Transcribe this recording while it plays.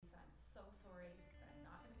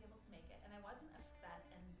wasn't upset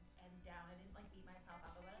and down. I didn't like beat myself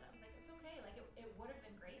up about it. I was like, it's okay. Like it would have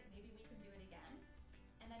been great. Maybe we can do it again.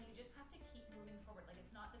 And then you just have to keep moving forward. Like it's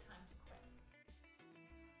not the time to quit.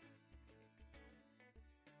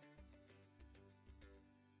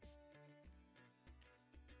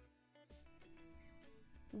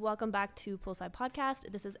 Welcome back to Poolside Podcast.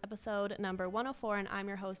 This is episode number 104, and I'm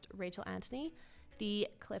your host, Rachel Antony. The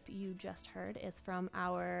clip you just heard is from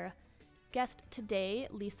our guest today,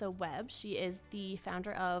 Lisa Webb. She is the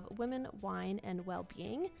founder of Women, Wine, and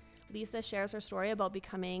Wellbeing. Lisa shares her story about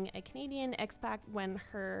becoming a Canadian expat when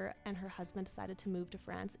her and her husband decided to move to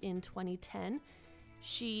France in 2010.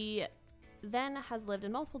 She then has lived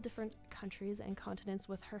in multiple different countries and continents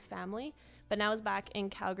with her family, but now is back in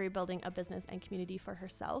Calgary building a business and community for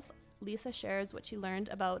herself. Lisa shares what she learned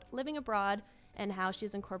about living abroad and how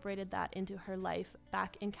she's incorporated that into her life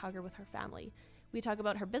back in Calgary with her family. We talk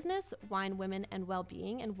about her business, Wine, Women, and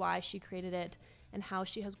Wellbeing, and why she created it and how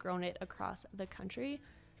she has grown it across the country.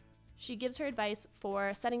 She gives her advice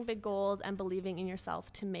for setting big goals and believing in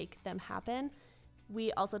yourself to make them happen.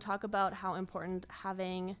 We also talk about how important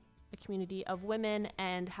having a community of women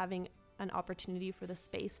and having an opportunity for the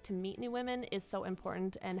space to meet new women is so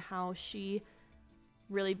important, and how she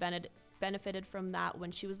really benefited from that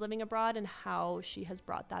when she was living abroad, and how she has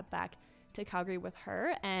brought that back to Calgary with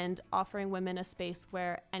her, and offering women a space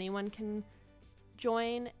where anyone can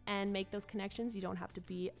join and make those connections. You don't have to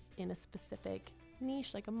be in a specific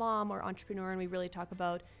niche like a mom or entrepreneur, and we really talk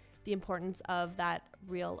about the importance of that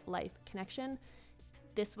real life connection.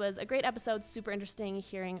 This was a great episode, super interesting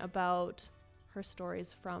hearing about her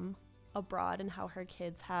stories from abroad and how her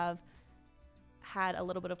kids have had a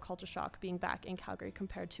little bit of culture shock being back in Calgary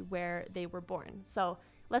compared to where they were born. So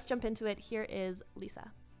let's jump into it. Here is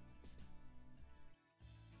Lisa.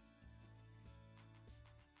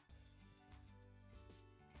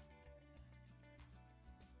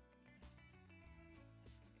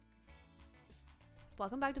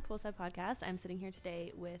 Welcome back to Poolside Podcast. I'm sitting here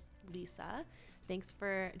today with Lisa. Thanks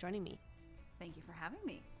for joining me. Thank you for having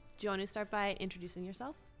me. Do you want to start by introducing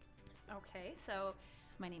yourself? Okay, so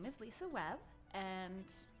my name is Lisa Webb, and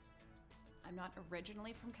I'm not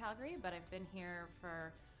originally from Calgary, but I've been here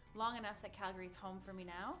for long enough that Calgary's home for me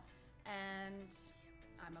now. And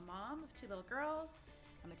I'm a mom of 2 little girls.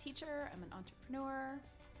 I'm a teacher. I'm an entrepreneur,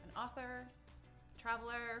 an author,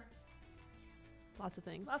 traveler. Lots of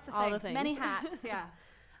things. All the things. Many hats, yeah.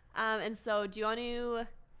 And so do you want to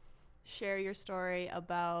share your story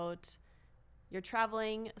about your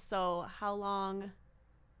traveling? So how long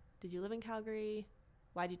did you live in Calgary?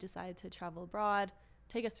 Why did you decide to travel abroad?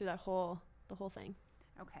 Take us through the whole thing.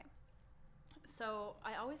 Okay. So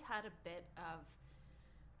I always had a bit of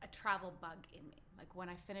a travel bug in me. Like when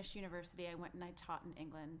I finished university, I went and I taught in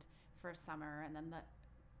England for a summer, and then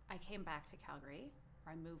I came back to Calgary,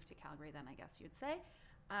 or I moved to Calgary then, I guess you'd say.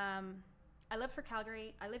 I lived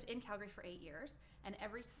in Calgary for 8 years, and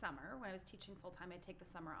every summer when I was teaching full-time, I'd take the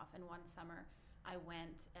summer off, and one summer I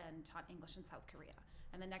went and taught English in South Korea.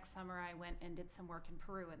 And the next summer I went and did some work in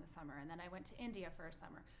Peru in the summer, and then I went to India for a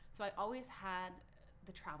summer. So I always had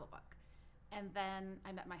the travel bug. And then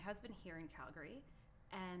I met my husband here in Calgary,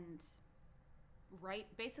 and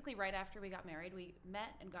basically right after we got married, we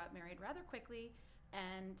met and got married rather quickly,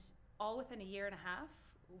 and all within a year and a half,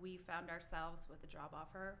 we found ourselves with a job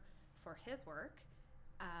offer for his work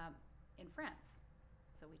in France.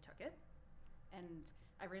 So we took it, and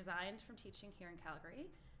I resigned from teaching here in Calgary,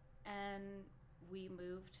 and we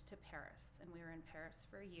moved to Paris, and we were in Paris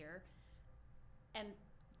for a year. And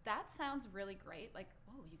that sounds really great, like,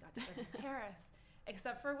 oh, you got to live in Paris.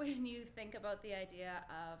 Except for when you think about the idea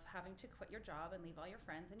of having to quit your job and leave all your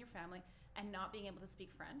friends and your family and not being able to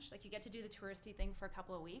speak French. Like, you get to do the touristy thing for a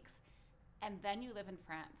couple of weeks, and then you live in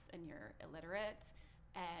France and you're illiterate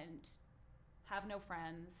and have no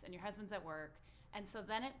friends, and your husband's at work. And so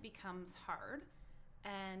then it becomes hard.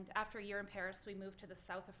 And after a year in Paris, we moved to the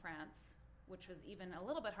south of France, which was even a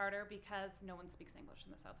little bit harder because no one speaks English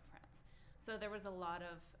in the south of France. So there was a lot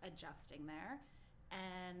of adjusting there.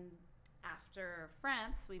 And after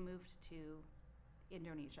France, we moved to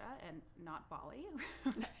Indonesia, and not Bali.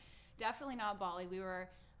 Definitely not Bali. We were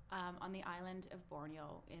on the island of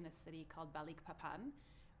Borneo in a city called Balikpapan,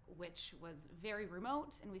 which was very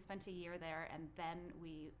remote, and we spent a year there, and then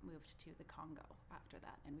we moved to the Congo after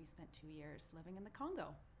that, and we spent 2 years living in the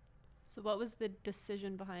Congo. So what was the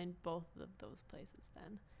decision behind both of those places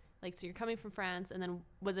then? Like, so you're coming from France, and then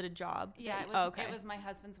was it a job? Yeah, it was my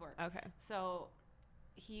husband's work. Okay. So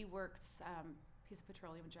he works, he's a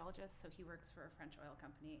petroleum geologist, so he works for a French oil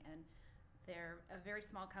company, and they're a very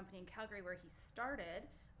small company in Calgary where he started,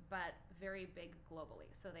 but very big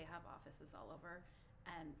globally. So they have offices all over.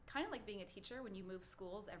 And kind of like being a teacher, when you move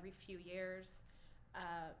schools every few years,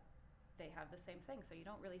 they have the same thing. So you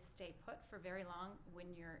don't really stay put for very long when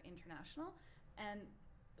you're international. And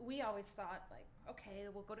we always thought, like, okay,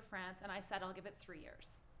 we'll go to France. And I said, I'll give it 3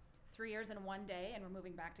 years. 3 years and 1 day, and we're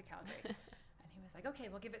moving back to Calgary. And he was like, okay,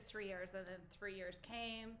 we'll give it 3 years. And then 3 years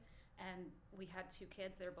came, and we had 2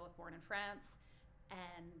 kids. They were both born in France.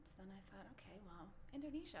 And then I thought, okay, well,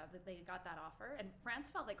 Indonesia, they got that offer. And France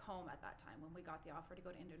felt like home at that time when we got the offer to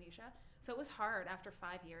go to Indonesia. So it was hard after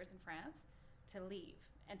 5 years in France to leave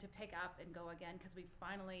and to pick up and go again, because we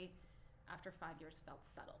finally, after 5 years, felt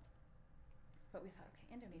settled. But we thought, okay,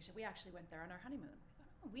 Indonesia. We actually went there on our honeymoon. We thought,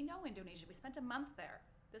 oh, we know Indonesia. We spent a month there.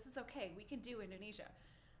 This is okay. We can do Indonesia.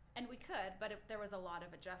 And we could, but there was a lot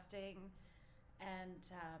of adjusting. And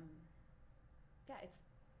it's,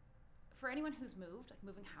 for anyone who's moved, like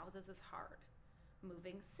moving houses is hard.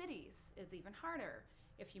 Moving cities is even harder.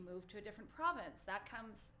 If you move to a different province, that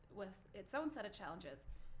comes with its own set of challenges.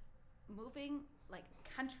 Moving like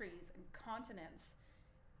countries and continents,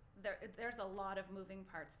 there's a lot of moving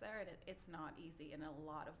parts there, and it's not easy in a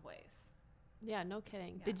lot of ways. Yeah, no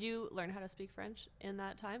kidding. Yeah. Did you learn how to speak French in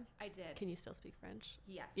that time? I did. Can you still speak French?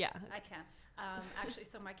 Yes. Yeah. I can. Actually,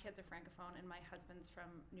 so my kids are Francophone, and my husband's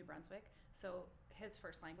from New Brunswick, so his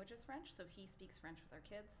first language is French, so he speaks French with our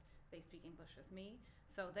kids. They speak English with me.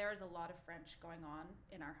 So there's a lot of French going on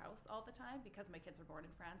in our house all the time because my kids were born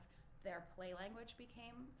in France. Their play language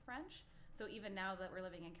became French. So even now that we're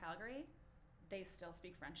living in Calgary, they still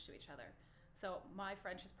speak French to each other. So my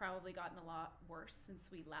French has probably gotten a lot worse since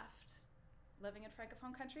we left living in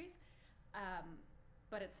Francophone countries.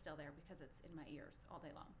 But it's still there because it's in my ears all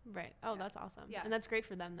day long. Right. Oh, Yeah. that's awesome. Yeah. And that's great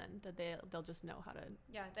for them then, that they'll just know how to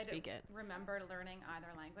They speak don't it. remember learning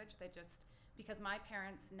either language. They just, because my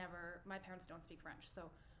parents don't speak French.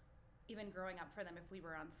 So even growing up for them, if we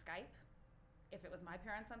were on Skype, if it was my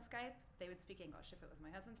parents on Skype, they would speak English. If it was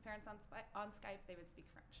my husband's parents on Skype, they would speak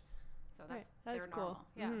French. So that's That's their cool. normal.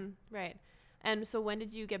 Yeah. Mhm. Right. And so when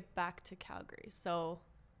did you get back to Calgary? So,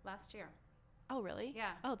 Last year. oh, really?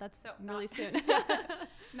 Yeah. Oh, that's So really not- soon.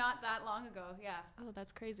 Not that long ago. Yeah. Oh,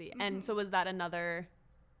 that's crazy. Mhm. And so was that another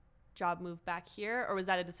job move back here, or was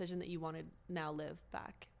that a decision that you wanted now live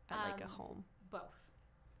back at like a home? Both.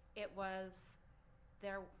 It was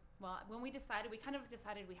there. Well, when we decided, we kind of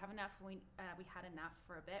decided we have enough. We had enough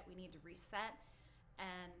for a bit. We need to reset,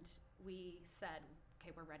 and we said,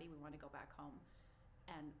 okay, we're ready. We want to go back home.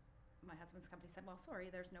 And my husband's company said, well, sorry,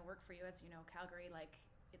 there's no work for you. As you know, Calgary, like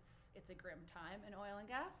it's a grim time in oil and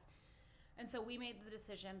gas. And so we made the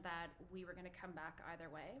decision that we were going to come back either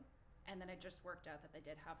way. And then it just worked out that they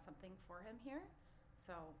did have something for him here.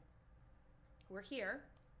 So we're here.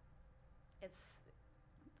 It's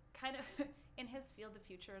kind of, in his field, the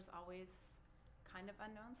future is always kind of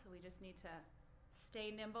unknown. So we just need to stay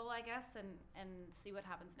nimble, I guess, and see what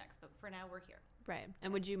happens next. But for now, we're here. Right.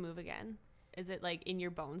 And would you move again? Is it like in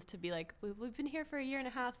your bones to be like, we've been here for a year and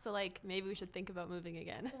a half, so like maybe we should think about moving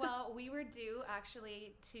again? Well, we were due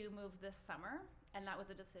actually to move this summer, and that was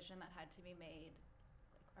a decision that had to be made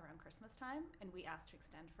like around Christmas time, and we asked to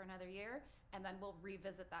extend for another year, and then we'll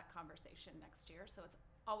revisit that conversation next year. So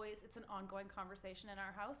it's an ongoing conversation in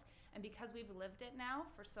our house, and because we've lived it now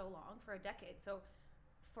for so long, for a decade, so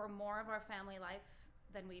for more of our family life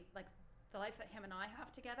than we like the life that him and I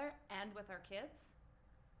have together and with our kids,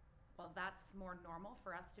 well, that's more normal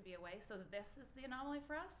for us to be away. So this is the anomaly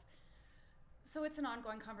for us. So it's an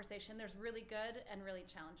ongoing conversation. There's really good and really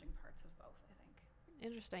challenging parts of both, I think.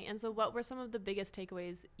 Interesting. And so what were some of the biggest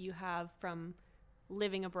takeaways you have from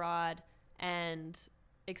living abroad and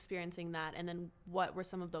experiencing that? And then what were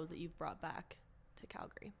some of those that you've brought back to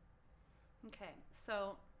Calgary? Okay,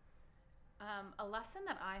 so a lesson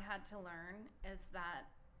that I had to learn is that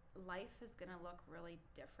life is going to look really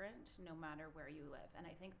different no matter where you live. And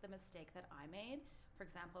I think the mistake that I made, for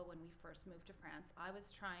example, when we first moved to France, I was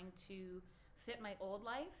trying to fit my old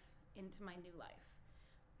life into my new life.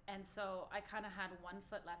 And so I kind of had 1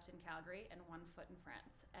 foot left in Calgary and 1 foot in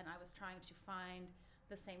France. And I was trying to find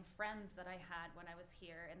the same friends that I had when I was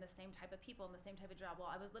here and the same type of people and the same type of job.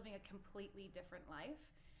 Well, I was living a completely different life.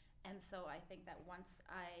 And so I think that once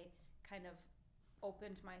I kind of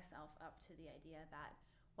opened myself up to the idea that,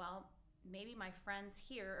 well, maybe my friends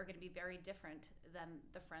here are going to be very different than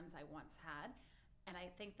the friends I once had. And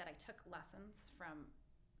I think that I took lessons from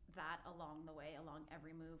that along the way, along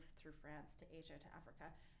every move through France to Asia to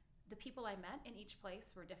Africa. The people I met in each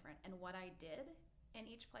place were different, and what I did in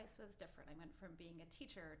each place was different. I went from being a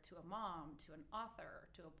teacher to a mom to an author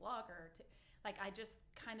to a blogger to, like, I just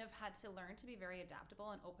kind of had to learn to be very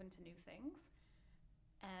adaptable and open to new things.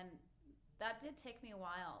 And that did take me a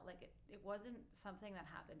while. Like it wasn't something that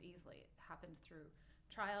happened easily. It happened through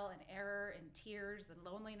trial and error and tears and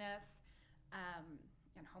loneliness,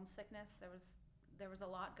 and homesickness. There was a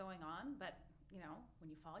lot going on, but when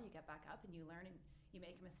you fall, you get back up and you learn and you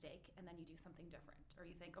make a mistake and then you do something different. Or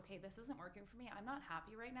you think, okay, this isn't working for me. I'm not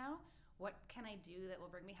happy right now. What can I do that will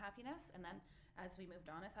bring me happiness? And then as we moved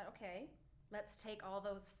on, I thought, okay, let's take all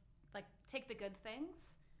those, take the good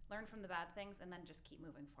things, learn from the bad things, and then just keep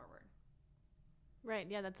moving forward. Right.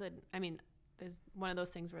 Yeah, there's one of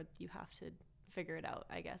those things where you have to figure it out,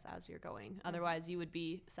 I guess, as you're going. Otherwise, you would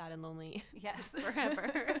be sad and lonely. Yes.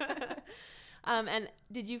 Forever. And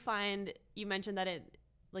did you find, you mentioned that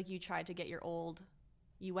you tried to get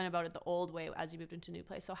you went about it the old way as you moved into a new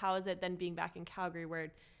place. So how is it then being back in Calgary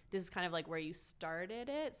where this is kind of like where you started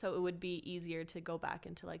it? So it would be easier to go back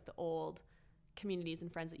into like the old communities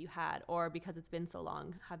and friends that you had, or because it's been so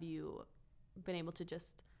long, have you been able to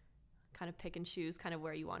just kind of pick and choose kind of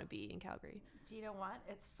where you want to be in Calgary? Do you know what?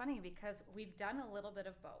 It's funny because we've done a little bit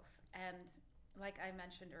of both. And like I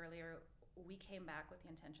mentioned earlier, we came back with the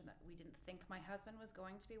intention that we didn't think my husband was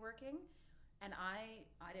going to be working. And I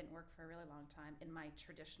didn't work for a really long time in my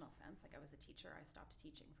traditional sense. Like I was a teacher. I stopped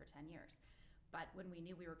teaching for 10 years. But when we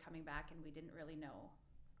knew we were coming back and we didn't really know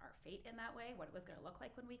our fate in that way, what it was going to look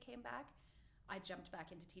like when we came back, I jumped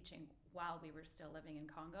back into teaching while we were still living in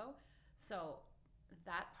Congo. So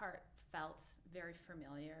that part felt very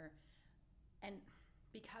familiar. And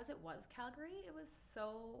because it was Calgary, it was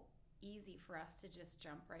so easy for us to just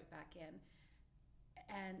jump right back in.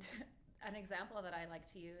 And an example that I like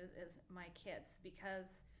to use is my kids,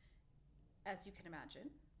 because as you can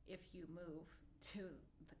imagine, if you move to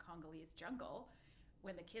the Congolese jungle,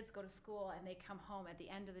 when the kids go to school and they come home at the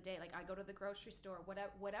end of the day, like I go to the grocery store,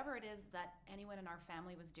 whatever it is that anyone in our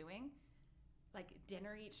family was doing, like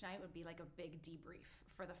dinner each night would be like a big debrief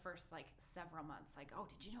for the first like several months. Like, oh,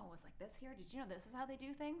 did you know it was like this here? Did you know this is how they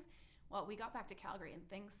do things? Well, we got back to Calgary and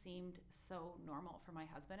things seemed so normal for my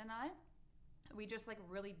husband and I. We just like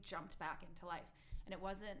really jumped back into life. And it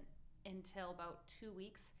wasn't until about 2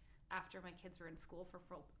 weeks after my kids were in school for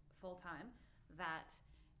full time that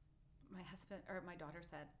my daughter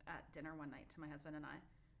said at dinner one night to my husband and I,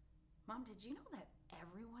 Mom, did you know that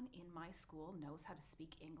everyone in my school knows how to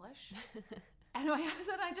speak English? And my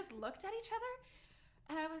husband and I just looked at each other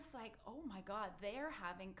and I was like, oh my God, they're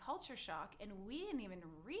having culture shock. And we didn't even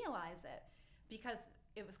realize it because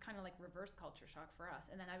it was kind of like reverse culture shock for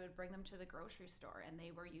us. And then I would bring them to the grocery store and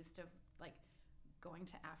they were used to like going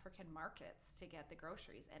to African markets to get the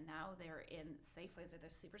groceries. And now they're in Safeways or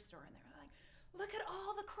the Superstore and they're like, look at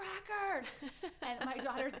all the crackers. And my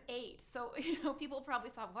daughter's 8. So, people probably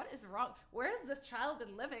thought, what is wrong? Where has this child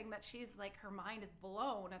been living that she's like, her mind is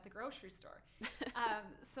blown at the grocery store?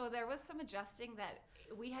 So there was some adjusting that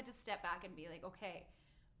we had to step back and be like, okay,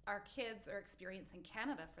 our kids are experiencing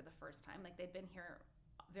Canada for the first time. Like they'd been here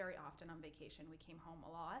very often on vacation. We came home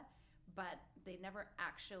a lot, but they never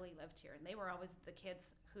actually lived here. And they were always the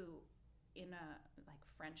kids who in a like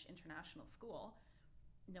French international school,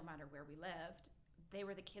 no matter where we lived, they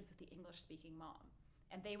were the kids with the English speaking mom.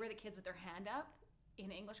 And they were the kids with their hand up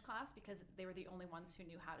in English class because they were the only ones who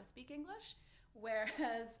knew how to speak English.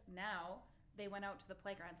 Whereas now they went out to the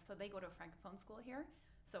playground. So they go to a Francophone school here.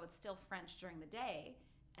 So it's still French during the day.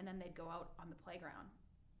 And then they'd go out on the playground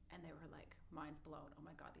and they were like, minds blown. Oh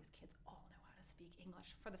my God, these kids all know how to speak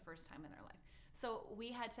English for the first time in their life. So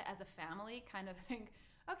we had to, as a family, kind of think,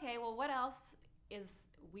 okay, well, what else is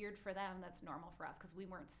weird for them that's normal for us? Because we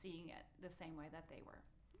weren't seeing it the same way that they were.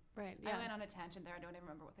 Right. Yeah. I went on a tangent there. I don't even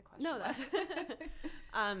remember what the question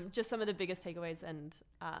was. Just some of the biggest takeaways and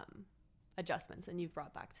adjustments and you've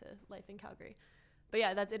brought back to life in Calgary. But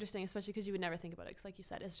yeah, that's interesting, especially because you would never think about it. Because like you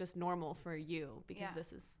said, it's just normal for you because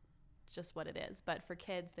this is just what it is. But for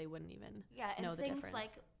kids, they wouldn't even know the difference.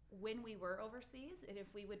 Like when we were overseas, and if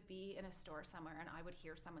we would be in a store somewhere and I would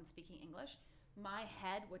hear someone speaking English, my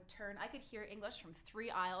head would turn. I could hear English from 3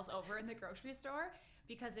 aisles over in the grocery store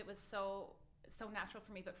because it was so natural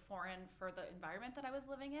for me, but foreign for the environment that I was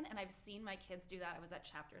living in. And I've seen my kids do that. I was at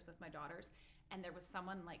Chapters with my daughters, and there was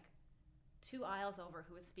someone like 2 aisles over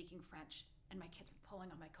who was speaking French, and my kids were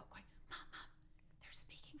pulling on my coat going, Mom, they're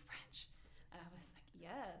speaking French. And I was like,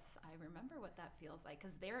 yes, I remember what that feels like,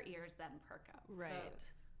 because their ears then perk up. Right. So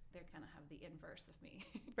they kind of have the inverse of me.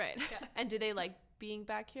 Right. Yeah. And do they like being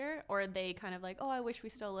back here, or are they kind of like, oh, I wish we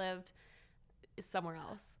still lived somewhere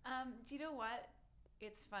else? Do you know what?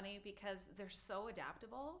 It's funny because they're so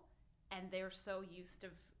adaptable and they're so used to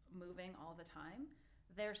moving all the time.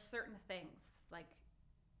 There's certain things, like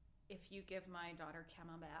if you give my daughter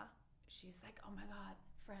camembert, she's like, oh my God,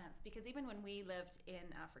 France, because even when we lived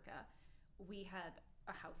in Africa, we had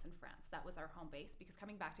a house in France. That was our home base, because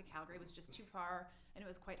coming back to Calgary was just too far, and it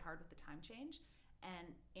was quite hard with the time change.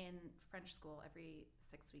 And in French school, every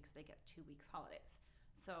 6 weeks they get 2 weeks holidays.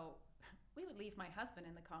 So we would leave my husband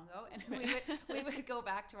in the Congo, and we would go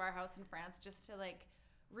back to our house in France just to like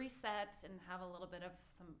reset and have a little bit of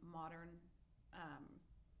some modern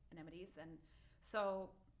amenities. And so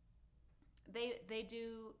they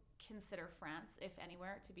do consider France, if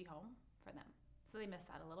anywhere, to be home for them. So they miss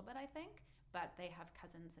that a little bit, I think. But they have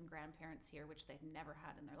cousins and grandparents here, which they've never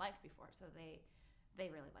had in their life before. So they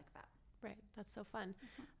really like that. Right. That's so fun.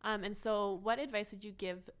 And so what advice would you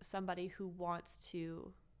give somebody who wants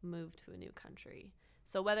to move to a new country?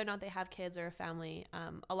 So whether or not they have kids or a family,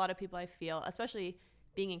 a lot of people, I feel, especially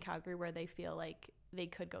being in Calgary where they feel like they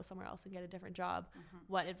could go somewhere else and get a different job,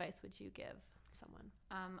 what advice would you give someone?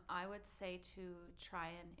 I would say to try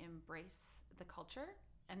and embrace the culture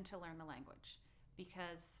and to learn the language,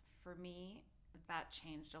 because for me, that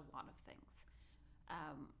changed a lot of things.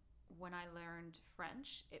 When I learned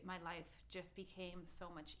French, my life just became so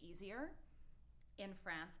much easier in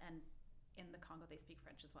France, and in the Congo they speak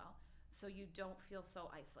French as well. So you don't feel so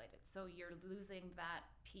isolated. So you're losing that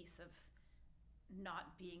piece of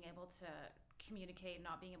not being able to communicate,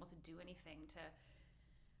 not being able to do anything, to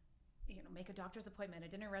make a doctor's appointment, a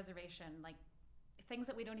dinner reservation, like things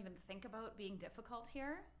that we don't even think about being difficult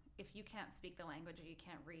here. If you can't speak the language, or you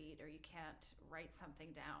can't read, or you can't write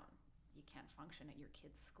something down, you can't function at your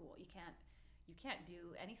kid's school. You can't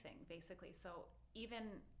do anything, basically. So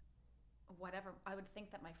even whatever, I would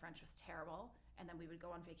think that my French was terrible, and then we would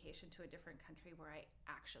go on vacation to a different country where I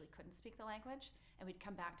actually couldn't speak the language, and we'd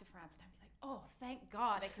come back to France and I'd be like, oh, thank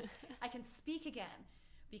God I can speak again,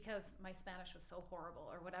 because my Spanish was so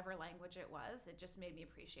horrible, or whatever language it was. It just made me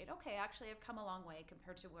appreciate, okay, actually I've come a long way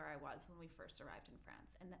compared to where I was when we first arrived in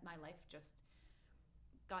France, and that my life just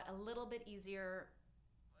got a little bit easier.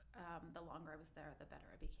 The longer I was there, the better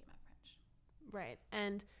I became at French. Right.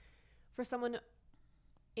 And for someone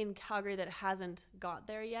in Calgary that hasn't got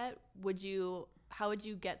there yet, how would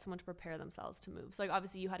you get someone to prepare themselves to move? So like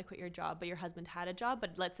obviously you had to quit your job, but your husband had a job,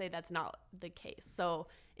 but let's say that's not the case. So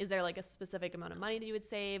is there like a specific amount of money that you would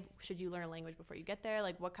save? Should you learn a language before you get there?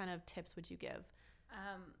 Like what kind of tips would you give?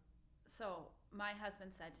 So my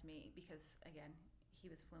husband said to me, because again, he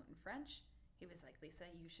was fluent in French, he was like, Lisa,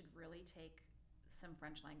 you should really take some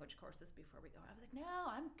French language courses before we go. I was like,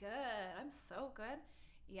 no, I'm good. I'm so good.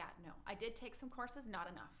 Yeah, no, I did take some courses,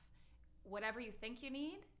 not enough. Whatever you think you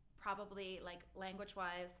need, probably like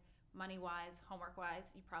language-wise, money-wise,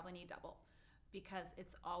 homework-wise, you probably need double, because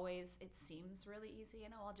it seems really easy.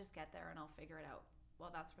 I'll just get there and I'll figure it out.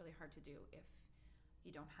 Well, that's really hard to do if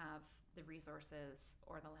you don't have the resources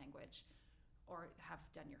or the language or have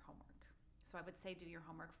done your homework. So I would say do your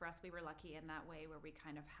homework. For us, we were lucky in that way where we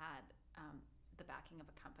kind of had the backing of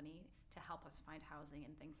a company to help us find housing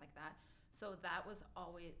and things like that. So that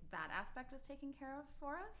aspect was taken care of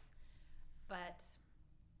for us. But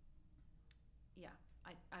yeah,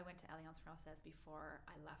 I went to Alliance Française before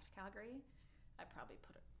I left Calgary. I probably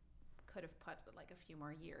could have put like a few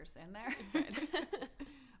more years in there.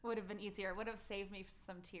 Would have been easier. Would have saved me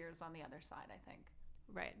some tears on the other side, I think.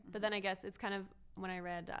 Right. But then I guess it's kind of, when I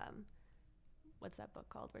read what's that book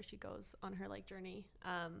called where she goes on her like journey,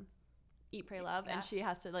 Eat, Pray, Love, and she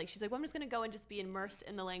has to she's like, well, I'm just gonna go and just be immersed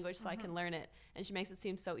in the language so I can learn it, and she makes it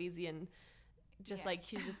seem so easy, and just like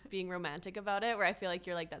she's just being romantic about it, where I feel like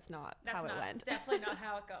you're like, that's not how it went. It's definitely not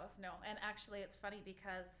how it goes. No. And actually it's funny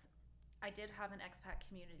because I did have an expat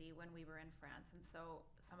community when we were in France, and so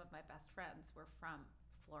some of my best friends were from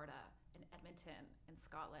Florida and Edmonton and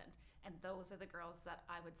Scotland, and those are the girls that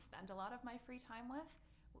I would spend a lot of my free time with,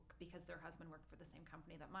 because their husband worked for the same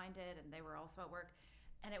company that mine did, and they were also at work.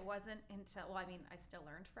 And it wasn't until, I still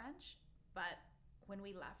learned French, but when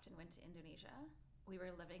we left and went to Indonesia, we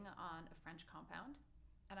were living on a French compound,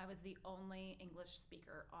 and I was the only English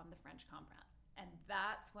speaker on the French compound. And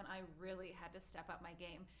that's when I really had to step up my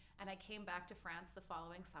game. And I came back to France the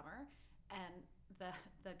following summer, and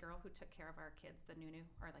the girl who took care of our kids, the nunu,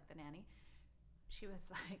 or like the nanny, she was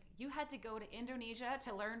like, you had to go to Indonesia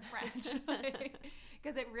to learn French.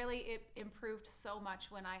 Because it improved so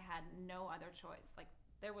much when I had no other choice. Like,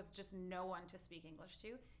 there was just no one to speak English to.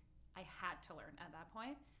 I had to learn at that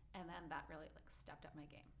point, and then that really like stepped up my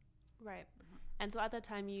game. Right. And so at that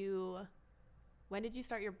time, when did you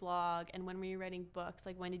start your blog, and when were you writing books?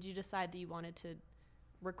 Like, when did you decide that you wanted to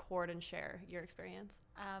record and share your experience?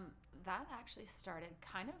 That actually started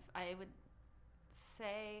I would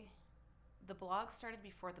say the blog started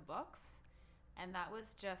before the books, and that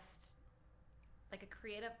was just like a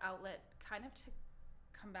creative outlet kind of to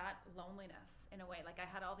combat loneliness in a way. Like I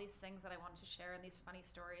had all these things that I wanted to share and these funny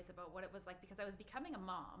stories about what it was like, because I was becoming a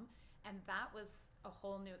mom, and that was a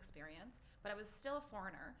whole new experience, but I was still a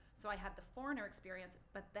foreigner. So I had the foreigner experience,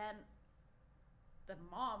 but then the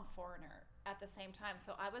mom foreigner at the same time.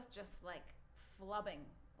 So I was just like flubbing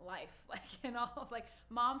life, like, you know, like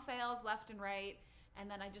mom fails left and right. And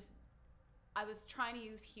then I was trying to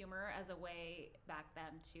use humor as a way back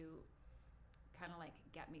then to kind of like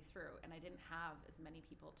get me through, and I didn't have as many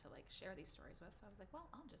people to like share these stories with, so I was like, well,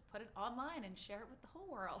 I'll just put it online and share it with the whole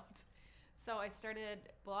world. So I started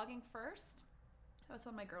blogging first. That was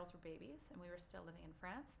when my girls were babies and we were still living in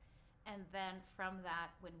France. And then from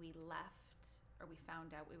that, when we left, or we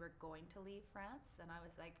found out we were going to leave France, then I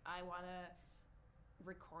was like, I want to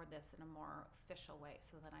record this in a more official way.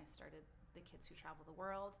 So then I started The Kids Who Travel the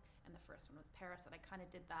World, and the first one was Paris, and I kind of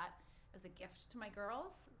did that as a gift to my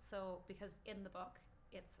girls. So because in the book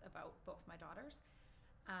it's about both my daughters,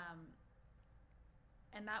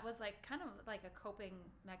 and that was like kind of like a coping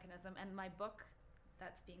mechanism. And my book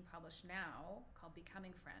that's being published now, called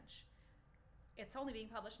Becoming French, it's only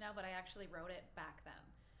being published now, but I actually wrote it back then.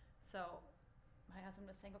 So my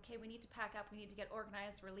husband was saying, okay, we need to pack up, we need to get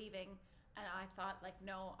organized, we're leaving. And I thought, like,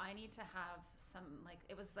 no, I need to have some, like,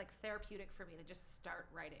 it was like therapeutic for me to just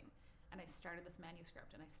start writing. And I started this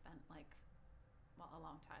manuscript, and I spent like, well, a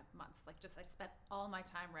long time, months. Like, just I spent all my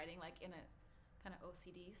time writing, like in a kind of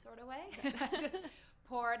OCD sort of way. And I just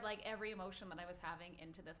poured like every emotion that I was having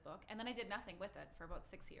into this book. And then I did nothing with it for about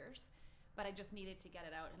 6 years, but I just needed to get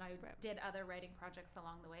it out. And I did other writing projects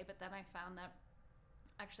along the way. But then I found that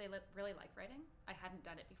actually I really like writing. I hadn't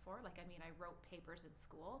done it before. Like, I mean, I wrote papers in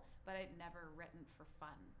school, but I'd never written for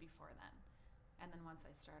fun before then. And then once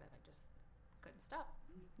I started, I just couldn't stop.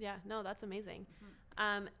 Yeah, no, that's amazing.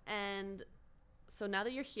 And so now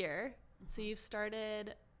that you're here, so you've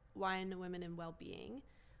started Wine, Women, and Wellbeing.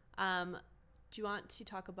 Do you want to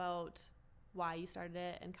talk about why you started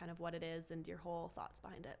it and kind of what it is and your whole thoughts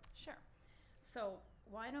behind it? Sure. So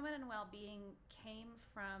Wine, Women, and Wellbeing came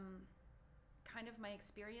from kind of my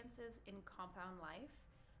experiences in compound life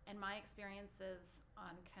and my experiences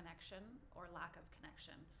on connection or lack of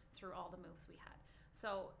connection through all the moves we had.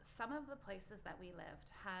 So some of the places that we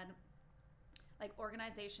lived had like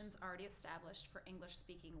organizations already established for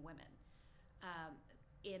English-speaking women,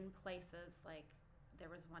 in places like there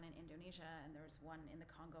was one in Indonesia and there was one in the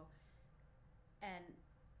Congo. And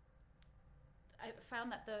I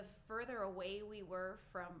found that the further away we were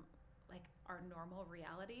from like our normal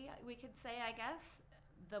reality, we could say, I guess,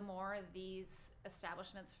 the more these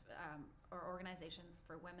establishments or organizations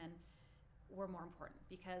for women were more important.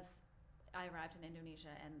 Because I arrived in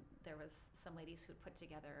Indonesia and there was some ladies who'd put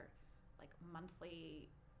together like monthly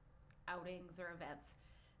outings or events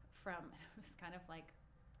from, it was kind of like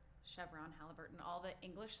Chevron, Halliburton, all the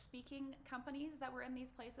English-speaking companies that were in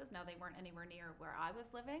these places. Now, they weren't anywhere near where I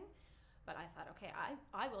was living, but I thought, okay,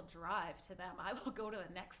 I will drive to them. I will go to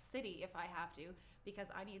the next city if I have to, because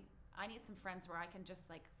I need some friends where I can just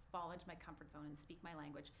like fall into my comfort zone and speak my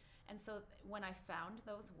language. And so when I found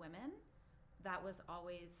those women, that was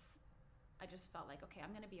always, I just felt like, okay,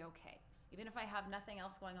 I'm going to be okay. Even if I have nothing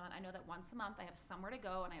else going on, I know that once a month I have somewhere to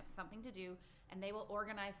go and I have something to do, and they will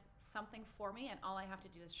organize something for me, and all I have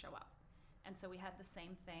to do is show up. And so we had the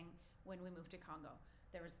same thing when we moved to Congo.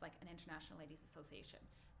 There was like an International Ladies Association,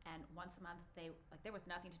 and once a month there was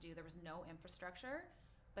nothing to do, there was no infrastructure,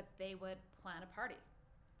 but they would plan a party,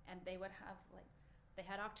 and they would have they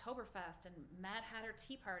had Oktoberfest and Mad Hatter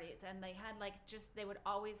tea parties, and they had they would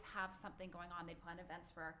always have something going on. They'd plan events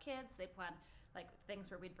for our kids, they'd plan like things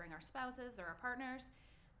where we'd bring our spouses or our partners.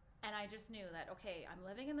 And I just knew that, okay, I'm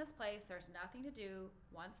living in this place, there's nothing to do.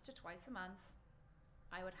 Once to twice a month,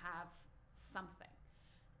 I would have something.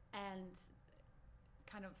 And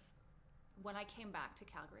kind of when I came back to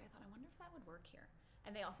Calgary, I thought, I wonder if that would work here.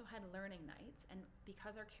 And they also had learning nights. And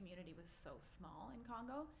because our community was so small in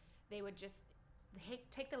Congo, they would just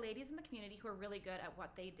take the ladies in the community who are really good at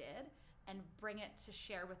what they did and bring it to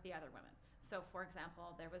share with the other women. So, for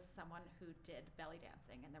example, there was someone who did belly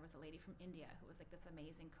dancing, and there was a lady from India who was like this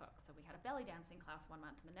amazing cook. So we had a belly dancing class one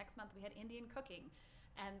month, and the next month we had Indian cooking,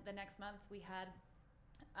 and the next month we had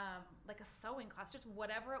like a sewing class, just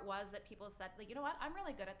whatever it was that people said, like, you know what, I'm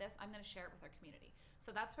really good at this, I'm going to share it with our community. So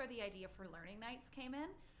that's where the idea for learning nights came in.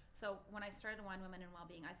 So when I started Wine, Women, and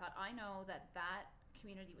Wellbeing, I thought, I know that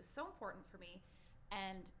community was so important for me,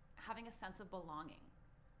 and having a sense of belonging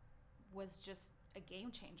was just a game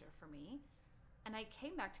changer for me. And I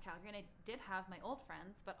came back to Calgary and I did have my old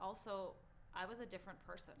friends, but also I was a different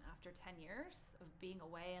person after 10 years of being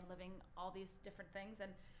away and living all these different things.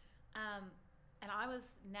 And I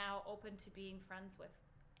was now open to being friends with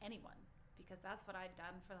anyone, because that's what I'd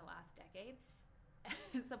done for the last decade.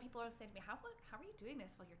 So people are saying to me, how are you doing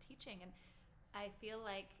this while you're teaching? And I feel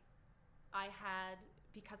like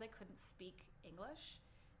because I couldn't speak English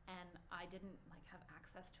and I didn't like have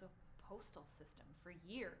access to a postal system for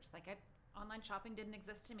years. Like online shopping didn't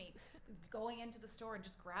exist to me. Going into the store and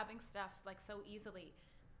just grabbing stuff like so easily,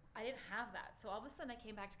 I didn't have that. So all of a sudden I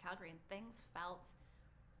came back to Calgary and things felt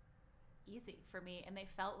easy for me, and they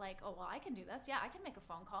felt like, oh well, I can do this. Yeah, I can make a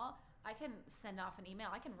phone call. I can send off an email.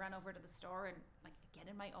 I can run over to the store and like get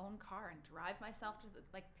in my own car and drive myself to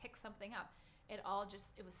pick something up. It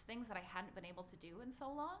was things that I hadn't been able to do in so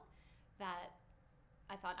long that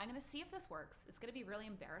I thought, I'm going to see if this works. It's going to be really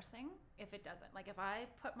embarrassing if it doesn't. Like if I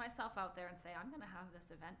put myself out there and say, I'm going to have this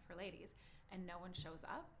event for ladies and no one shows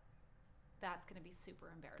up, that's going to be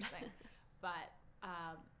super embarrassing. But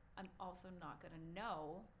I'm also not going to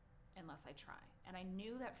know unless I try. And I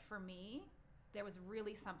knew that for me, there was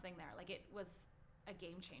really something there. Like it was a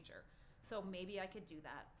game changer. So maybe I could do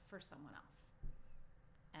that for someone else.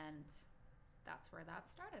 And that's where that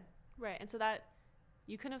started. Right. And so that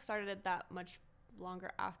you couldn't have started it that much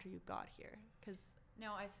longer after you got here, because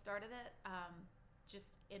no, I started it just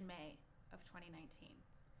in May of 2019.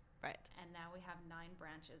 Right. And now we have 9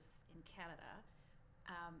 branches in Canada.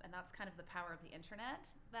 And that's kind of the power of the internet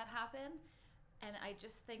that happened. And I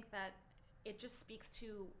just think that it just speaks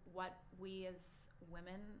to what we as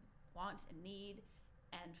women want and need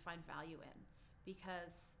and find value in,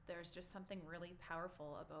 because there's just something really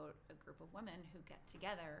powerful about a group of women who get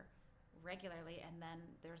together regularly, and then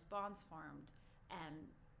there's bonds formed and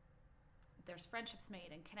there's friendships made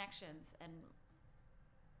and connections. And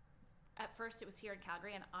at first it was here in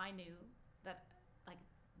Calgary, and I knew that like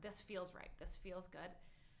this feels right, this feels good.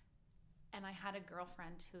 And I had a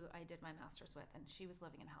girlfriend who I did my master's with, and she was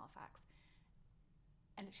living in Halifax.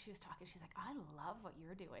 And she was talking, she's like, I love what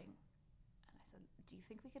you're doing. And I said, do you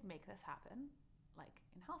think we could make this happen? Like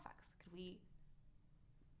in Halifax, could we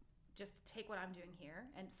just take what I'm doing here?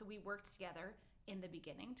 And so we worked together in the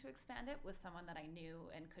beginning to expand it with someone that I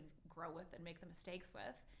knew and could grow with and make the mistakes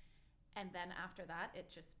with. And then after that, it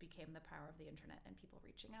just became the power of the internet and people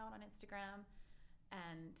reaching out on Instagram.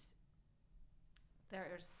 And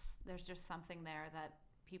there's just something there that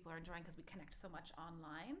people are enjoying, because we connect so much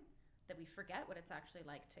online that we forget what it's actually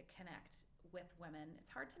like to connect with women. It's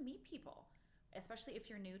hard to meet people, especially if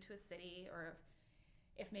you're new to a city, or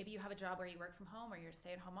if maybe you have a job where you work from home, or you're a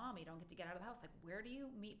stay-at-home mom, you don't get to get out of the house. Like, where do you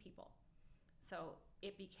meet people? So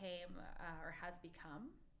it became or has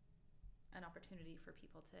become an opportunity for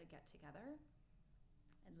people to get together,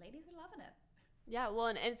 and ladies are loving it. Yeah, well,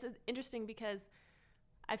 and it's interesting because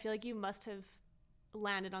I feel like you must have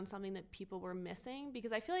landed on something that people were missing,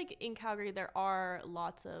 because I feel like in Calgary there are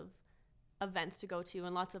lots of events to go to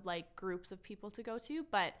and lots of like groups of people to go to,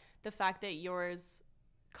 but the fact that yours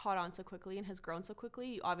caught on so quickly and has grown so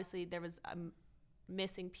quickly, obviously there was a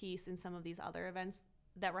missing piece in some of these other events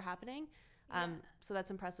that were happening. So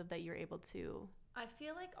that's impressive that you're able to. I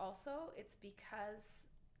feel like also it's because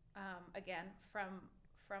again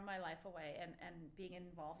from my life away and being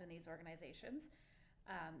involved in these organizations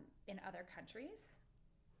in other countries,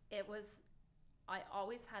 I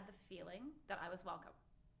always had the feeling that I was welcome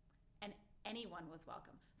and anyone was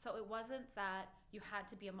welcome. So it wasn't that you had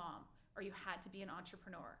to be a mom, or you had to be an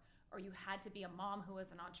entrepreneur, or you had to be a mom who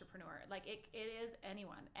was an entrepreneur. Like it is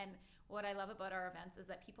anyone. And what I love about our events is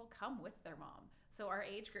that people come with their mom. So our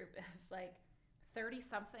age group is like 30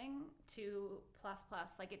 something to plus.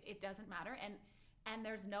 Like it doesn't matter. And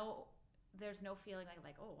there's no feeling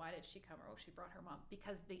like, oh, why did she come? Or, oh, she brought her mom.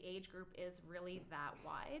 Because the age group is really that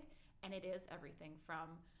wide. And it is everything from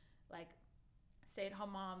like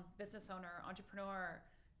stay-at-home mom, business owner, entrepreneur,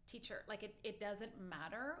 teacher. Like it doesn't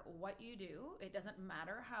matter what you do. It doesn't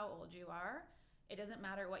matter how old you are. It doesn't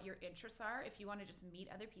matter what your interests are. If you want to just meet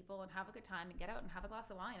other people and have a good time and get out and have a glass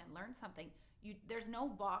of wine and learn something, there's no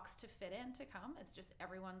box to fit in to come. It's just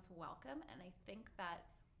everyone's welcome. And I think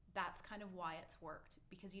that's kind of why it's worked,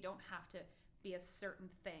 because you don't have to be a certain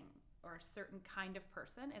thing or a certain kind of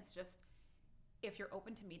person. It's just, if you're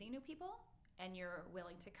open to meeting new people and you're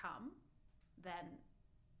willing to come, then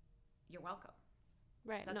you're welcome.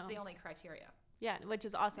 Right. That's the only criteria. Yeah, which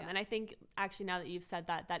is awesome. Yeah. And I think actually now that you've said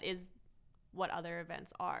that, that is what other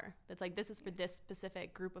events are. That's like, this is for this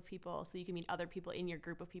specific group of people, so you can meet other people in your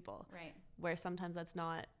group of people. Right. Where sometimes that's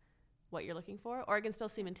not what you're looking for, or it can still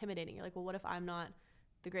seem intimidating. You're like, well, what if I'm not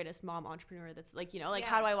the greatest mom entrepreneur that's like, like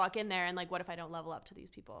how do I walk in there, and like what if I don't level up to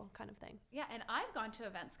these people, kind of thing. Yeah. And I've gone to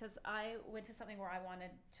events because I went to something where I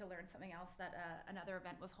wanted to learn something else that another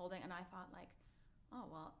event was holding, and I thought like, oh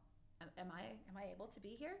well, am I able to be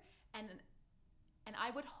here? And And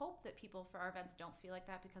I would hope that people for our events don't feel like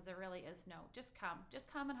that, because there really is no, just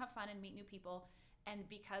come and have fun and meet new people. And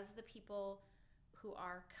because the people who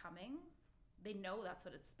are coming, they know that's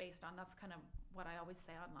what it's based on. That's kind of what I always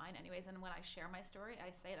say online anyways. And when I share my story,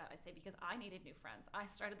 I say because I needed new friends. I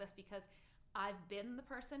started this because I've been the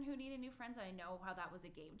person who needed new friends, and I know how that was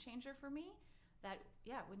a game changer for me. That,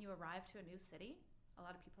 yeah, when you arrive to a new city, a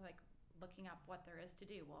lot of people are like looking up what there is to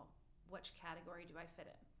do. Well, which category do I fit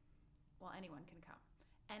in? Well, anyone can come.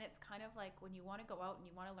 And it's kind of like when you want to go out and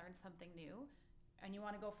you want to learn something new and you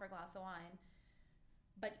want to go for a glass of wine,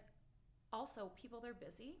 but also people, they're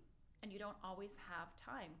busy and you don't always have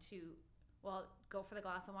time to, well, go for the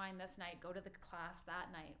glass of wine this night, go to the class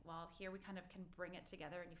that night. Well, here we kind of can bring it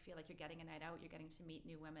together, and you feel like you're getting a night out, you're getting to meet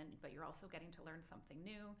new women, but you're also getting to learn something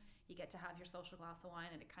new. You get to have your social glass of wine,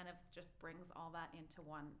 and it kind of just brings all that into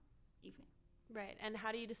one evening. Right. And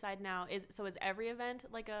how do you decide now? Is every event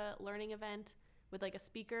like a learning event with like a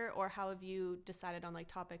speaker, or how have you decided on like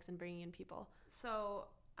topics and bringing in people? So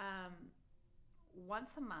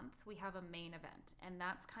once a month we have a main event, and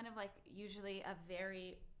that's kind of like usually a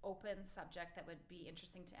very open subject that would be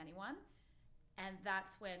interesting to anyone. And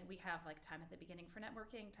that's when we have like time at the beginning for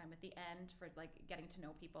networking, time at the end for like getting to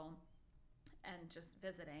know people and just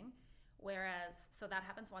visiting. Whereas, so that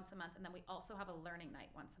happens once a month, and then we also have a learning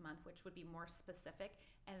night once a month, which would be more specific,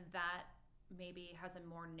 and that maybe has a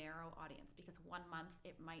more narrow audience, because 1 month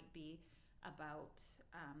it might be about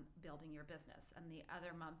building your business, and the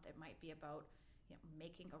other month it might be about, you know,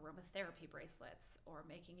 making aromatherapy bracelets or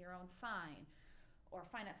making your own sign or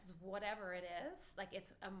finances, whatever it is. Like,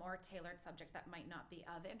 it's a more tailored subject that might not be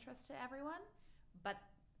of interest to everyone, but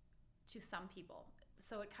to some people.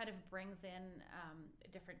 So it kind of brings in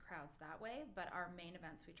different crowds that way. But our main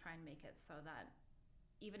events, we try and make it so that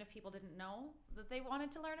even if people didn't know that they wanted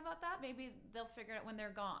to learn about that, maybe they'll figure it out when they're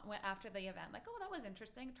gone, after the event, like, oh, that was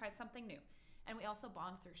interesting, tried something new. And we also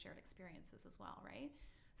bond through shared experiences as well, right?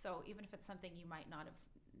 So even if it's something you might not have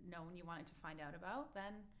known you wanted to find out about,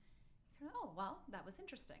 then you can, oh, well, that was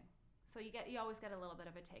interesting. So you always get a little bit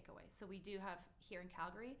of a takeaway. So we do have here in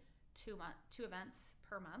Calgary two events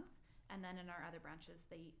per month. And then in our other branches,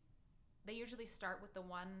 they usually start with the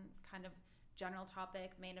one kind of general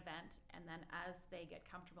topic, main event, and then as they get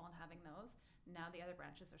comfortable in having those, now the other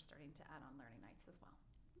branches are starting to add on learning nights as well.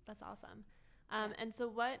 That's awesome. And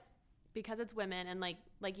so because it's women, and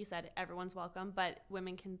like you said, everyone's welcome, but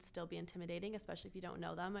women can still be intimidating, especially if you don't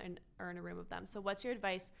know them and are in a room with them. So what's your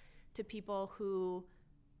advice to people who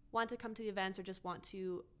want to come to the events or just want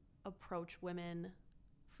to approach women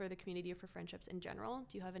for the community or for friendships in general?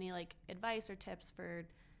 Do you have any like advice or tips for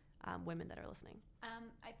women that are listening?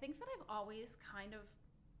 I think that I've always kind of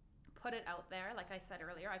put it out there. Like I said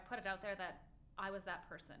earlier, I put it out there that I was that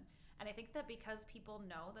person. And I think that because people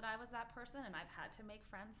know that I was that person, and I've had to make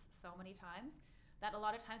friends so many times, that a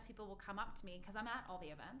lot of times people will come up to me, because I'm at all the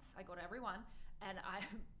events. I go to every one, and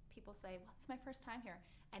people say, well, it's my first time here.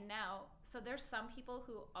 And now, so there's some people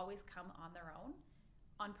who always come on their own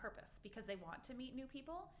on purpose because they want to meet new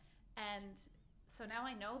people. And so now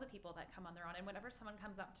I know the people that come on their own. And whenever someone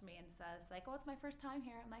comes up to me and says like, oh, it's my first time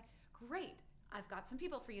here, I'm like, great, I've got some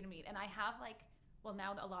people for you to meet. And I have like, well,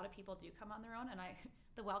 now a lot of people do come on their own, and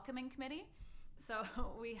the welcoming committee. So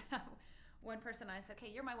we have one person, I said,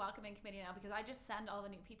 okay, you're my welcoming committee now, because I just send all the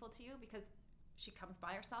new people to you, because she comes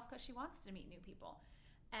by herself because she wants to meet new people.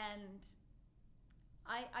 And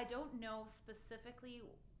I don't know specifically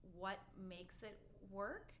what makes it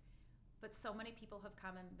work, but so many people have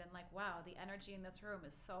come and been like, wow, the energy in this room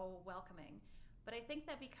is so welcoming. But I think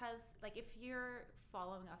that because, like, if you're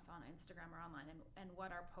following us on Instagram or online and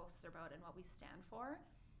what our posts are about and what we stand for,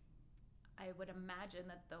 I would imagine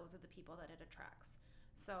that those are the people that it attracts.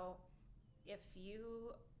 So if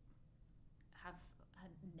you have a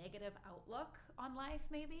negative outlook on life,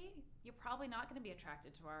 maybe, you're probably not going to be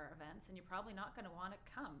attracted to our events, and you're probably not going to want to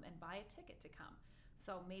come and buy a ticket to come.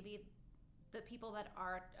 So maybe the people that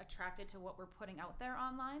are attracted to what we're putting out there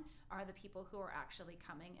online are the people who are actually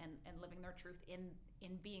coming and living their truth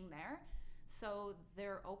in being there. So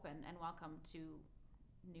they're open and welcome to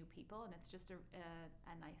new people, and it's just a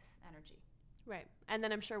nice energy. Right. And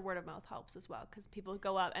then I'm sure word of mouth helps as well, because people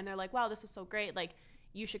go up and they're like, wow, this was so great, like,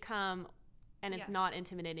 you should come, and it's not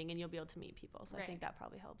intimidating, and you'll be able to meet people. So I think that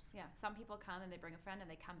probably helps. Yeah, some people come and they bring a friend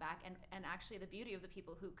and they come back, and actually the beauty of the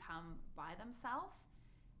people who come by themselves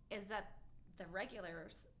is that the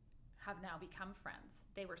regulars have now become friends.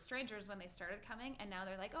 They were strangers when they started coming, and now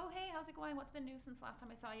they're like, oh, hey, how's it going? What's been new since last time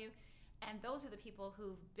I saw you? And those are the people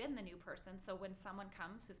who've been the new person. So when someone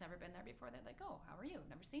comes who's never been there before, they're like, oh, how are you?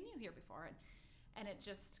 Never seen you here before. And it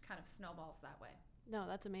just kind of snowballs that way. No,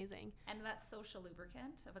 that's amazing. And that social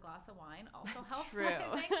lubricant of a glass of wine also helps. True.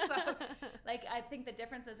 I think so. Like, I think the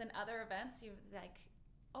difference is in other events, you like,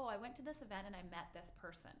 oh, I went to this event and I met this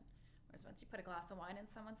person. Whereas once you put a glass of wine in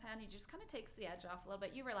someone's hand, you just kind of takes the edge off a little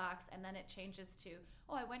bit. You relax, and then it changes to,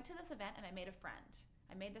 oh, I went to this event and I made a friend.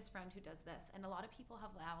 I made this friend who does this. And a lot of people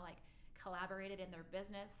have now like collaborated in their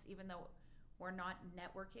business, even though we're not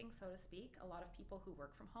networking, so to speak. A lot of people who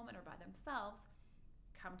work from home and are by themselves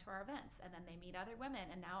come to our events, and then they meet other women,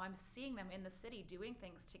 and now I'm seeing them in the city doing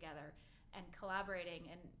things together and collaborating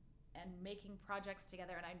and making projects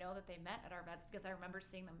together, and I know that they met at our events because I remember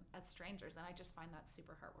seeing them as strangers, and I just find that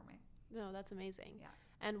super heartwarming. No, that's amazing. Yeah.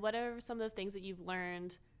 And what are some of the things that you've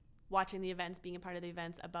learned watching the events, being a part of the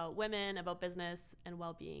events, about women, about business and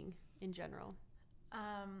well-being in general?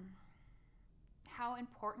 How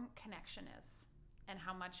important connection is and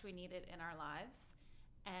how much we need it in our lives.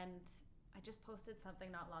 And I just posted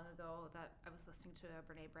something not long ago that I was listening to a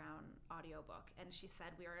Brene Brown audiobook, and she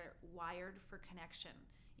said we are wired for connection,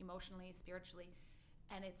 emotionally, spiritually,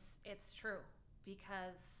 and it's true,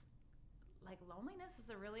 because like loneliness is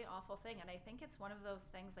a really awful thing, and I think it's one of those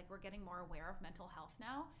things, like we're getting more aware of mental health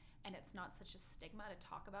now, and it's not such a stigma to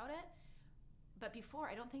talk about it. But before,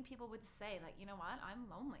 I don't think people would say, like, you know what, I'm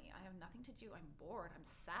lonely, I have nothing to do, I'm bored, I'm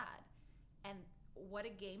sad. And what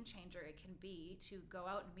a game changer it can be to go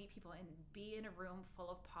out and meet people and be in a room full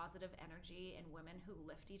of positive energy and women who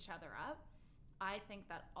lift each other up. I think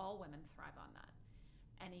that all women thrive on that.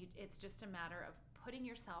 And it's just a matter of putting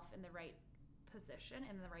yourself in the right position,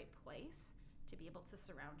 in the right place, to be able to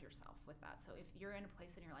surround yourself with that. So if you're in a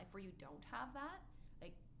place in your life where you don't have that,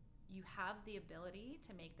 like, you have the ability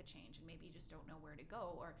to make the change, and maybe you just don't know where to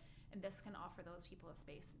go, and this can offer those people a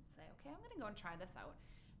space and say, okay, I'm going to go and try this out,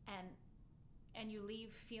 and you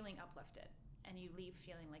leave feeling uplifted, and you leave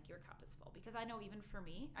feeling like your cup is full. Because I know even for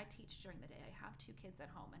me, I teach during the day, I have 2 kids at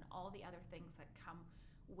home, and all the other things that come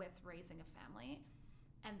with raising a family,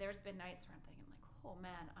 and there's been nights where I'm thinking like, oh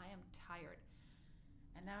man, I am tired,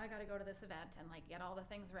 and now I got to go to this event and like get all the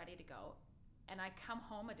things ready to go, and I come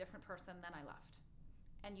home a different person than I left.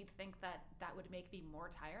 And you'd think that that would make me more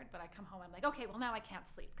tired, but I come home, I'm like, okay, well now I can't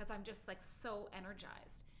sleep because I'm just like so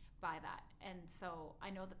energized by that. And so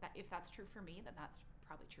I know that if that's true for me, then that's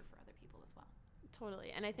probably true for other people as well.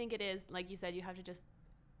 Totally. And I think it is, like you said, you have to just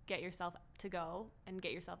get yourself to go and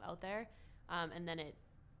get yourself out there, and then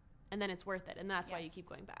it's worth it. And that's why you keep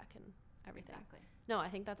going back and everything. Exactly. No, I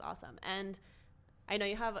think that's awesome. And I know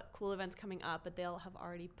you have cool events coming up, but they'll have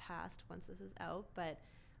already passed once this is out. But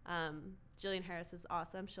Jillian Harris is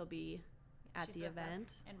awesome. She'll be at She's the with event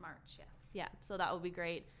us in March. Yes. Yeah, so that will be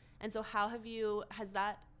great. And so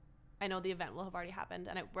I know the event will have already happened,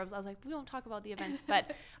 and I was like, we don't talk about the events,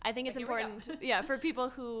 but I think it's important, for people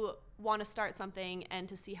who want to start something and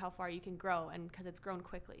to see how far you can grow, and because it's grown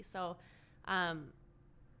quickly. So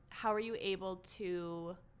how are you able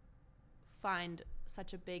to find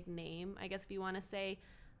such a big name, I guess if you want to say,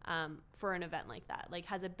 for an event like that? Like,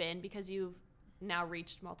 has it been because you've now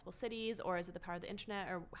reached multiple cities, or is it the power of the internet,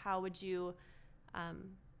 or how have you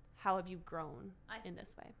grown in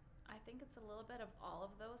this way? I think it's a little bit of all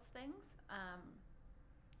of those things.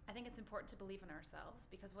 I think it's important to believe in ourselves,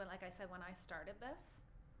 because like I said, when I started this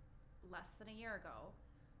less than a year ago,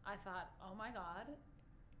 I thought, oh my God,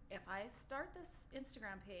 if I start this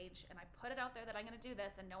Instagram page and I put it out there that I'm going to do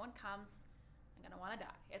this and no one comes, I'm going to want to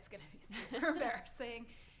die. It's going to be super embarrassing,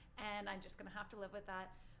 and I'm just going to have to live with that.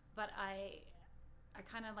 But I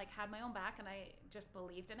kind of like had my own back, and I just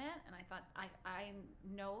believed in it, and I thought, I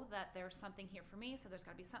know that there's something here for me, so there's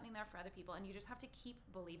got to be something there for other people, and you just have to keep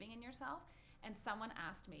believing in yourself. And someone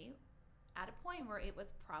asked me at a point where it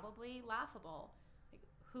was probably laughable, like,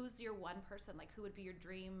 who's your one person, like who would be your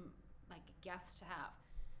dream like guest to have?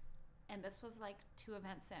 And this was like 2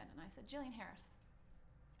 events in, and I said Jillian Harris.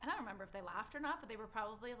 And I don't remember if they laughed or not, but they were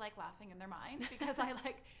probably like laughing in their mind, because I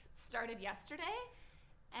like started yesterday.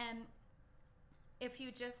 And if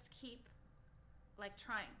you just keep like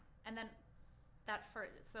trying, and then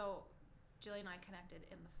so Jillian and I connected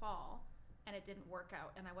in the fall, and it didn't work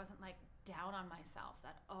out, and I wasn't like down on myself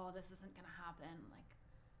that, oh, this isn't gonna happen, like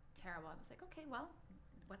terrible. I was like, okay, well,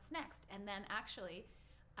 what's next? And then actually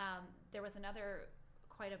there was another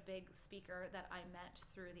quite a big speaker that I met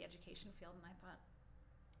through the education field, and I thought,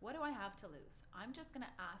 what do I have to lose? I'm just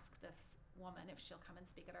gonna ask this woman if she'll come and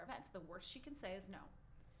speak at our events. The worst she can say is no.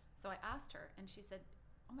 So I asked her, and she said,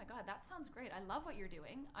 oh my God, that sounds great. I love what you're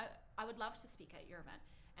doing. I would love to speak at your event.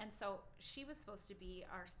 And so she was supposed to be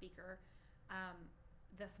our speaker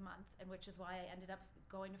this month, and which is why I ended up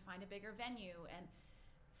going to find a bigger venue. And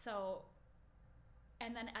so,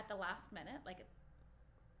 and then at the last minute, like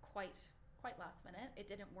quite quite last minute. It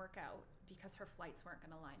didn't work out because her flights weren't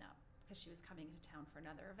going to line up because she was coming into town for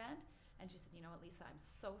another event. And she said, you know what, Lisa, I'm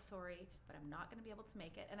so sorry, but I'm not going to be able to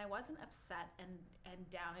make it. And I wasn't upset and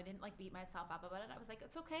down. I didn't like beat myself up about it. I was like,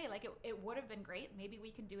 it's okay. Like it would have been great. Maybe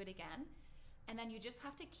we can do it again. And then you just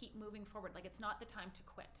have to keep moving forward. Like it's not the time to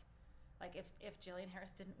quit. Like if Jillian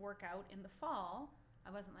Harris didn't work out in the fall,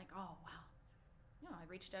 I wasn't like, oh, wow. No, I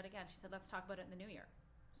reached out again. She said, let's talk about it in the new year.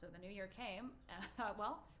 So the new year came and I thought,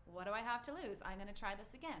 well, what do I have to lose? I'm going to try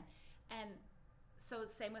this again. And so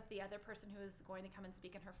same with the other person who was going to come and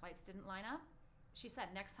speak and her flights didn't line up. She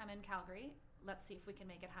said, next time in Calgary, let's see if we can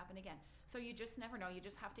make it happen again. So you just never know. You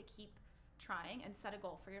just have to keep trying and set a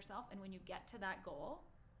goal for yourself. And when you get to that goal,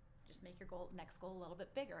 just make your next goal a little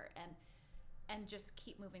bit bigger and just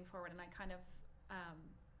keep moving forward. And I kind of,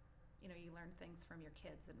 you learn things from your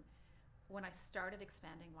kids. And when I started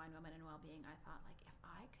expanding Wine Women and Wellbeing, I thought, like, if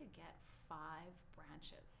I could get 5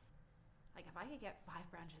 branches,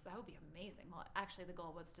 that would be amazing. Well, actually, the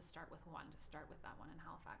goal was to start with that one in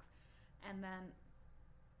Halifax. And then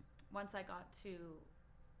once I got to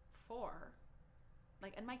 4,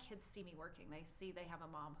 and my kids see me working. They see they have a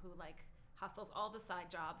mom who, hustles all the side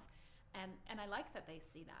jobs. And I like that they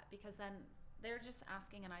see that because then they're just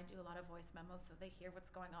asking, and I do a lot of voice memos so they hear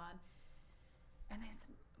what's going on. And they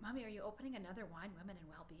said, Mommy, are you opening another Wine Women and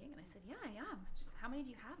Wellbeing? And I said, yeah, I am. She said, how many do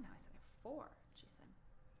you have now? I said, I have 4. She said,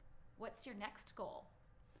 what's your next goal?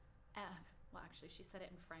 Well, actually, she said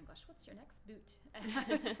it in Franglish. What's your next boot? And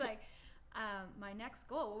I was like, my next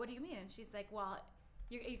goal? Well, what do you mean? And she's like, well,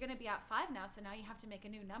 you're going to be at 5 now, so now you have to make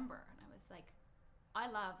a new number. And I was like,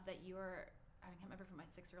 I love that I can't remember if my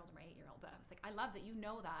 6-year-old or my 8-year-old, but I was like, I love that you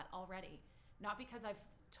know that already. Not because I've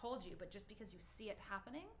told you, but just because you see it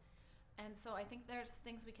happening. And so I think there's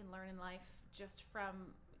things we can learn in life just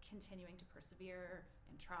from continuing to persevere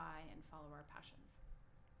and try and follow our passions.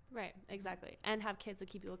 Right, exactly. And have kids that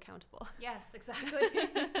keep you accountable. Yes, exactly.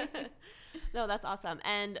 No, that's awesome.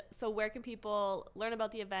 And so where can people learn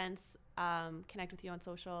about the events, connect with you on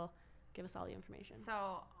social? Give us all the information.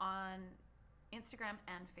 So on Instagram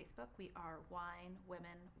and Facebook, we are Wine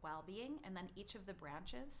Women Wellbeing, and then each of the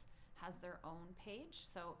branches has their own page.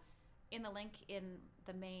 So in the link in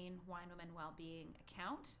the main Wine Women Wellbeing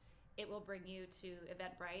account, it will bring you to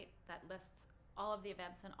Eventbrite that lists all of the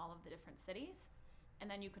events in all of the different cities. And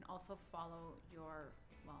then you can also follow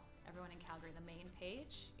everyone in Calgary. The main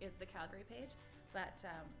page is the Calgary page, but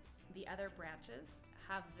the other branches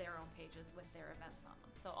have their own pages with their events on them.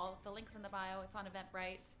 So all the links in the bio, it's on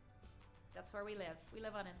Eventbrite. That's where we live. We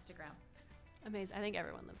live on Instagram. Amazing. I think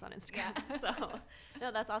everyone lives on Instagram. Yeah. So,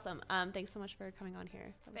 no, that's awesome. Thanks so much for coming on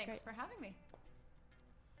here. That was Thanks great. for having me.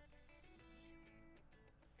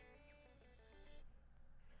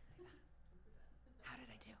 How did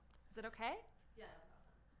I do? Is it okay?